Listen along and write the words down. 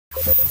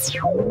One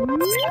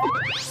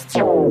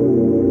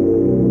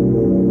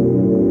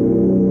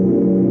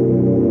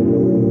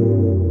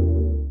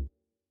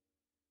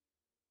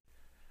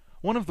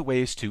of the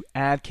ways to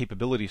add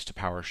capabilities to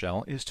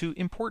PowerShell is to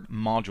import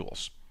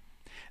modules.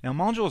 Now,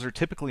 modules are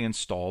typically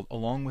installed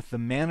along with the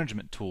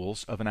management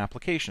tools of an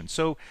application.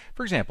 So,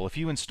 for example, if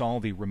you install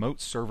the Remote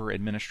Server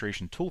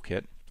Administration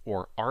Toolkit,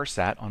 or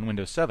RSAT, on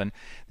Windows 7,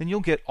 then you'll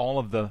get all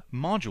of the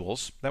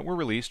modules that were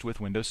released with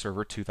Windows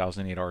Server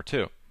 2008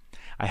 R2.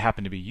 I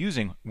happen to be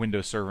using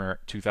Windows Server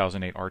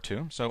 2008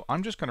 R2, so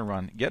I'm just going to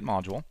run get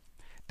module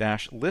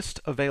 -list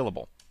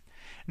available.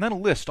 And that'll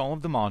list all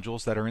of the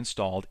modules that are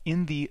installed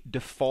in the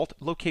default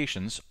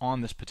locations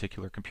on this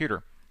particular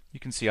computer. You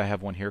can see I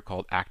have one here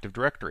called Active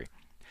Directory.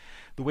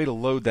 The way to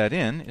load that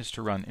in is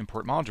to run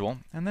import module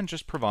and then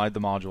just provide the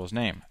module's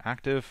name,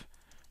 Active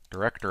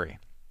Directory.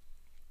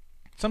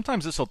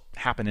 Sometimes this will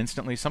happen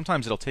instantly,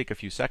 sometimes it'll take a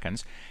few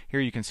seconds. Here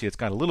you can see it's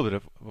got a little bit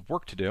of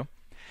work to do.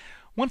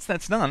 Once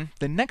that's done,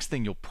 the next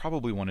thing you'll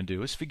probably want to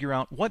do is figure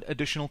out what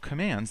additional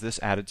commands this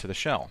added to the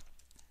shell.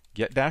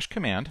 Get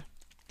 -command,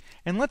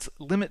 and let's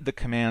limit the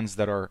commands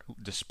that are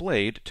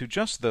displayed to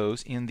just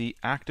those in the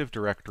Active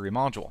Directory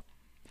module.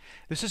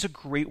 This is a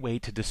great way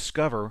to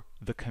discover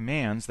the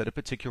commands that a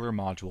particular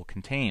module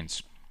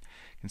contains.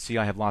 You can see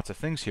I have lots of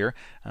things here.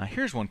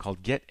 Here's one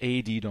called get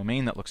AD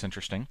domain that looks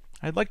interesting.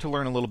 I'd like to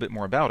learn a little bit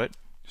more about it,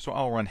 so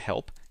I'll run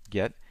help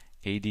get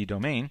AD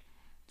domain,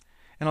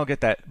 and I'll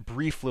get that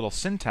brief little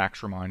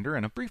syntax reminder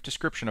and a brief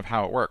description of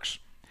how it works.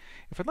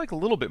 If I'd like a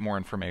little bit more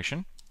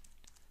information,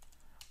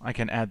 I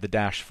can add the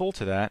 -full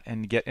to that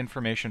and get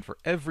information for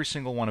every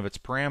single one of its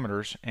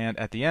parameters, and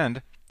at the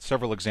end,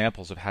 several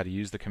examples of how to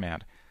use the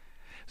command.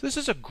 So this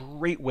is a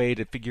great way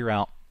to figure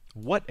out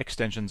what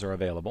extensions are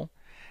available,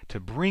 to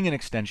bring an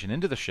extension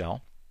into the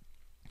shell,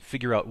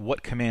 figure out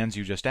what commands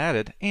you just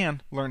added,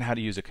 and learn how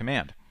to use a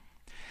command.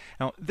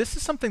 Now, this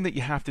is something that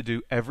you have to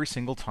do every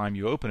single time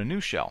you open a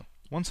new shell.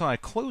 Once I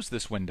close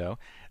this window,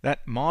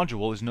 that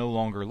module is no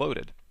longer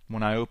loaded.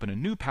 When I open a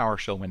new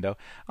PowerShell window,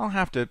 I'll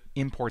have to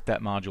import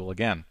that module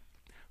again.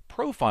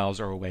 Profiles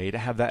are a way to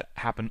have that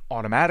happen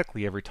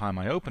automatically every time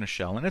I open a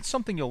shell, and it's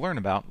something you'll learn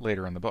about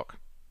later in the book.